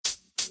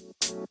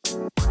Hey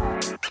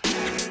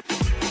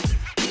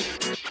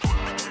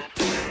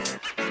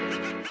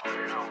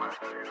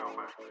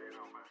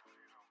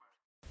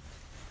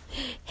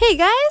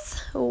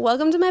guys,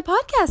 welcome to my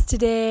podcast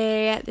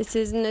today. This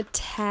is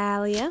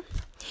Natalia,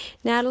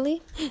 whatever,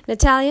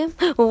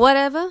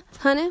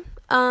 honey.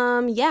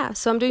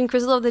 So I'm doing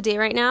Crystal of the Day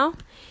right now.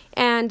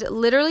 And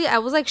literally, I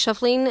was like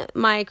shuffling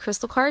my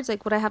crystal cards,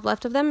 like what I have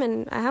left of them.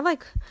 And I have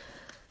like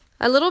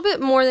a little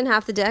bit more than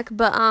half the deck,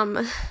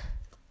 but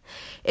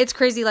it's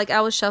crazy. Like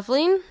I was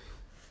shuffling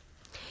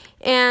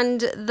and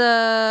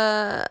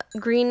the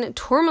green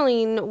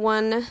tourmaline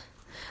one,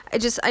 I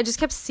just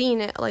kept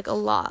seeing it like a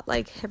lot.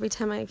 Like every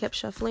time I kept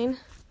shuffling,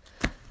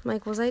 I'm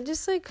like, was I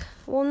just like,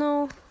 well,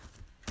 no,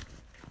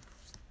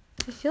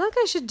 I feel like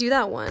I should do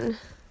that one.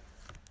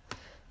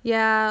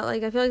 Yeah,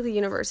 like I feel like the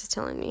universe is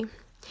telling me.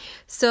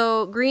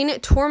 So green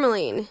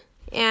tourmaline,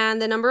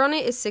 and the number on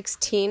it is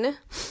 16.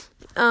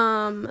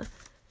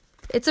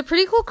 It's a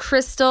pretty cool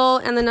crystal,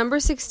 and the number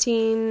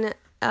 16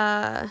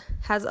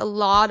 has a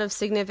lot of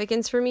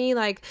significance for me.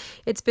 Like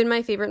it's been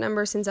my favorite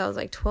number since I was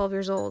like 12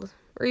 years old.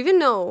 Or even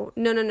no,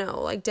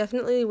 like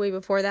definitely way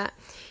before that.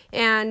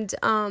 And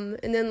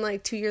then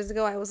like 2 years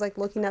ago, I was like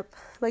looking up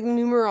like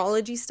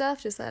numerology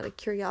stuff just out of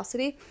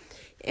curiosity.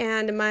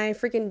 And my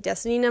freaking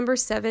destiny number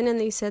 7, and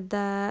they said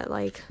that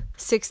like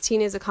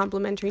 16 is a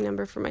complementary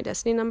number for my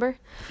destiny number.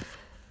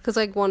 Because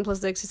like 1 +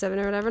 6 is 7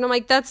 or whatever. And I'm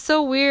like, that's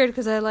so weird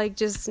because I like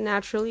just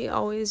naturally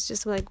always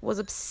just like was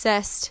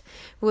obsessed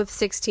with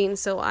 16.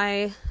 So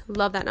I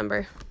love that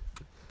number.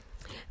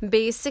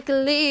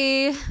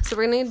 Basically, so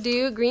we're going to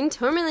do green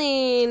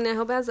tourmaline. I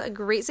hope it has a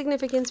great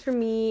significance for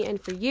me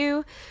and for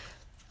you.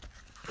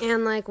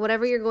 And like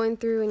whatever you're going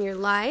through in your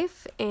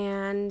life.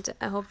 And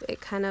I hope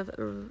it kind of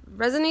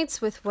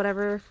resonates with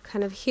whatever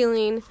kind of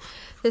healing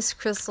this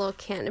crystal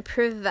can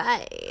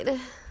provide.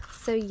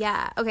 So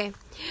yeah, okay.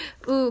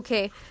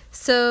 Okay.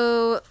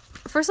 So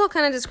first I'll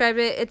kind of describe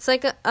it. It's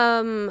like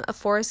a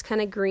forest kind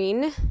of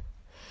green.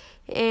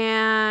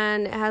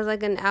 And it has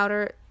like an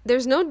outer,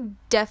 there's no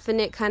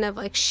definite kind of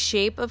like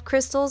shape of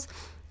crystals.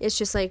 It's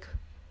just like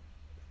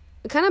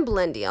kind of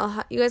blendy.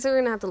 You guys are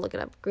going to have to look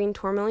it up. Green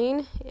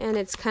tourmaline. And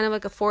it's kind of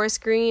like a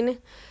forest green,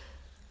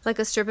 like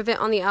a strip of it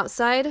on the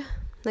outside.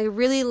 Like a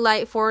really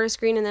light forest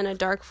green and then a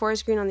dark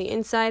forest green on the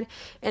inside.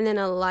 And then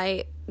a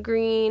light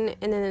green.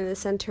 And then in the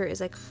center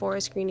is like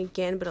forest green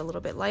again, but a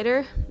little bit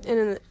lighter.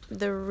 And then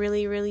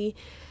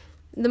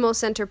the most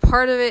center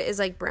part of it is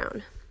like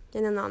brown.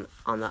 And then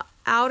on the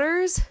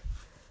outers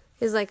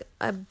is like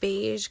a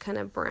beige kind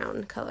of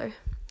brown color.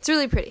 It's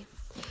really pretty.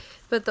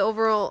 But the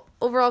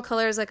overall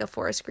color is like a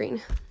forest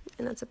green.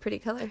 And that's a pretty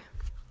color.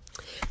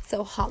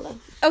 So holla.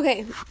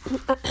 Okay.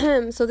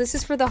 So this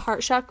is for the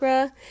heart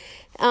chakra.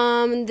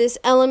 This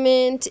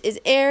element is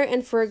air,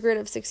 and for a grid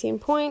of 16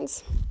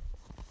 points.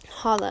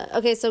 Holla.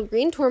 Okay, so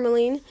green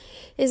tourmaline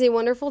is a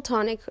wonderful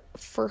tonic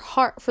for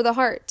the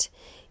heart.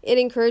 It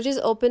encourages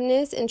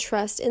openness and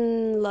trust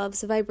in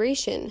love's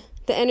vibration.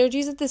 The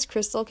energies of this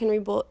crystal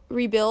can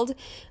rebuild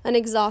an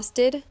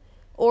exhausted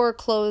or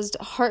closed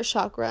heart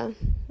chakra.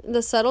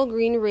 The subtle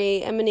green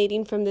ray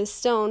emanating from this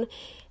stone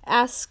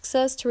asks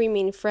us to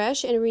remain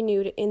fresh and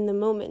renewed in the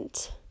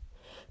moment,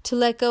 to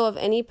let go of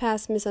any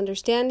past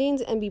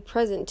misunderstandings and be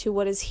present to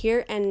what is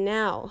here and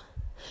now.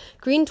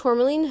 Green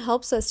tourmaline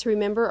helps us to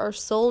remember our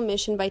soul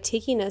mission by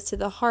taking us to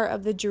the heart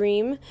of the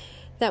dream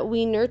that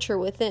we nurture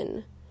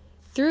within.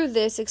 Through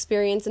this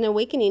experience, an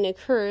awakening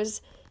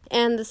occurs,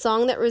 and the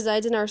song that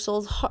resides in our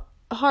soul's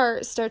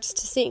heart starts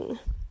to sing.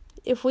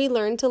 If we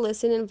learn to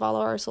listen and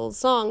follow our soul's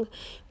song,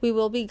 we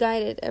will be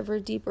guided ever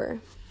deeper.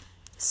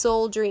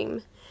 Soul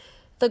dream.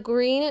 The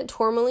green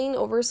tourmaline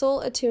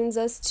oversoul attunes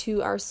us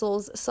to our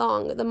soul's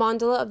song. The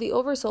mandala of the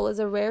oversoul is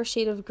a rare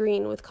shade of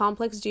green with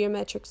complex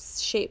geometric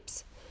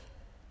shapes.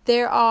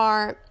 There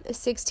are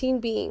 16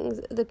 beings.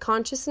 The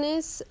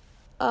consciousness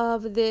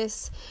of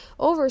this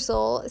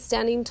oversoul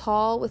standing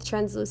tall with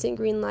translucent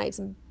green lights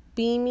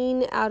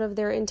beaming out of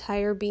their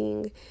entire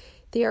being.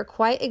 They are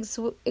quite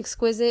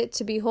exquisite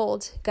to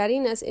behold,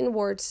 guiding us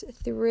inwards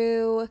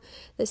through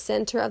the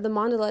center of the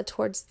mandala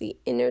towards the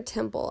inner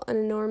temple, an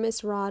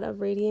enormous rod of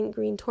radiant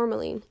green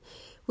tourmaline.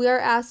 We are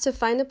asked to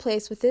find a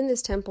place within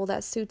this temple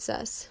that suits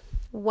us.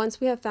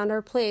 Once we have found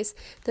our place,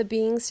 the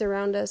beings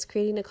surround us,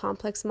 creating a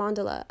complex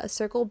mandala, a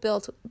circle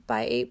built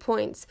by 8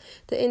 points,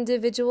 the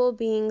individual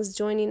beings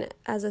joining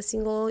as a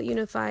single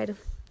unified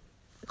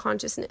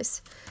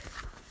consciousness.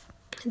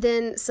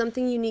 Then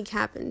something unique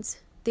happens.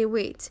 They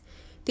wait.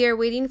 They are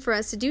waiting for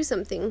us to do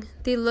something.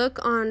 They look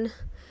on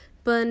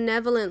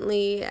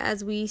benevolently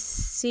as we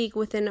seek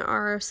within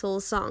our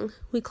soul's song.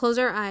 We close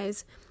our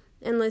eyes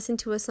and listen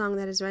to a song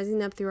that is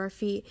rising up through our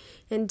feet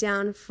and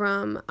down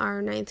from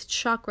our 9th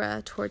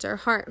chakra towards our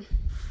heart.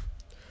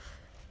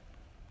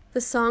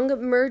 The song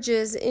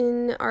merges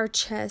in our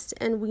chest,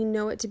 and we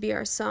know it to be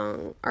our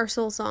song, our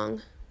soul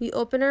song. We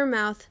open our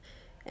mouth,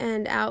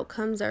 and out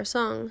comes our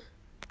song.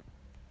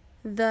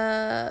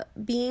 The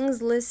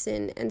beings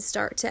listen and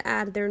start to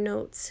add their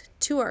notes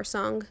to our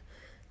song.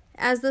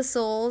 As the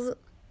souls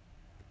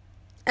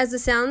As the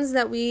sounds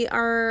that we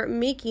are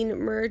making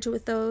merge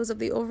with those of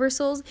the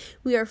oversouls,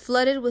 we are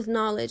flooded with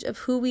knowledge of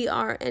who we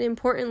are and,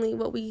 importantly,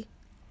 what we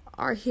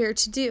are here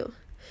to do.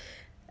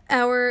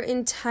 Our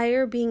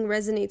entire being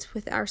resonates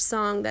with our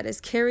song that is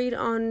carried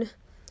on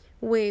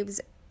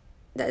waves,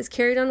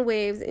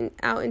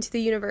 out into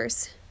the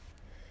universe.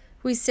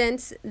 We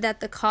sense that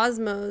the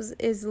cosmos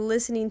is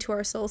listening to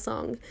our soul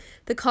song.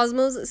 The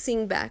cosmos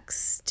sings back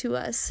to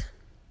us.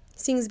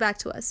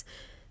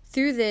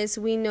 Through this,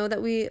 we know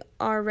that we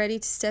are ready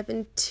to step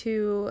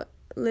into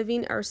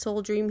living our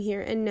soul dream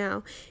here and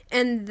now,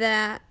 and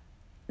that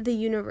the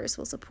universe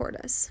will support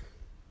us.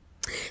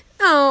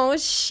 Oh,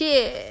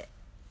 shit.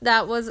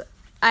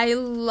 I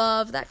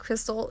love that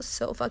crystal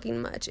so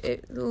fucking much.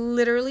 It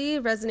literally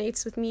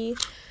resonates with me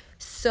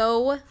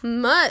so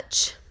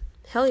much.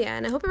 Hell yeah.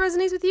 And I hope it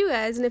resonates with you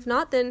guys. And if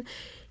not, then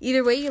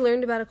either way, you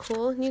learned about a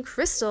cool new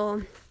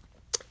crystal.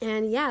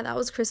 And yeah, that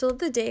was Crystal of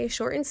the Day.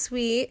 Short and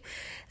sweet.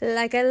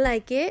 Like I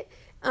like it.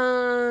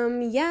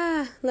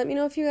 Yeah. Let me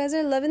know if you guys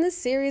are loving this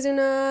series or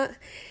not.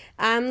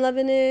 I'm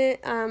loving it.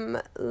 I'm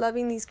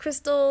loving these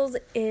crystals.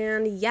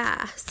 And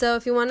yeah. So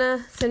if you want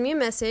to send me a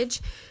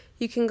message,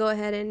 you can go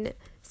ahead and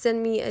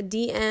send me a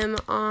DM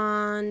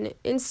on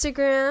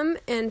Instagram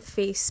and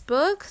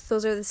Facebook.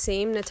 Those are the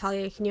same,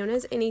 Natalia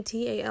Quinonez,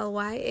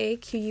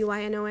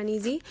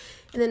 NETALYAQUINONEZ.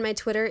 And then my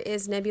Twitter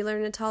is Nebular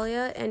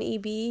Natalia,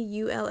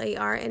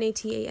 NEBULAR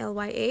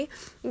NATALYA.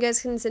 You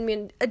guys can send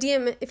me a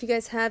DM if you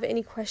guys have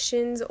any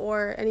questions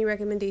or any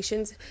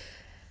recommendations,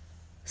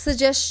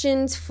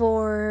 suggestions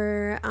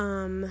for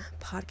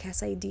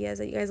podcast ideas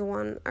that you guys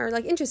want or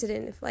like interested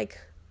in, if like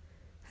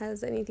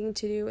has anything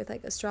to do with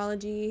like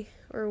astrology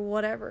or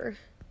whatever.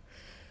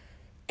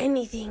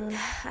 Anything.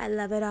 I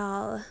love it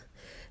all.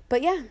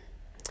 But yeah.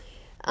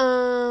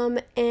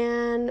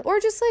 And or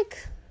just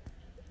like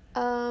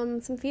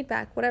some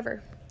feedback,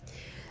 whatever.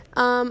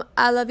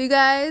 I love you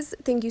guys.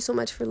 Thank you so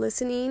much for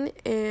listening.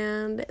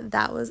 And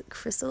that was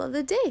Crystal of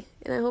the Day.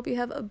 And I hope you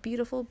have a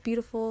beautiful,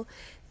 beautiful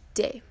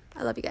day.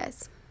 I love you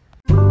guys.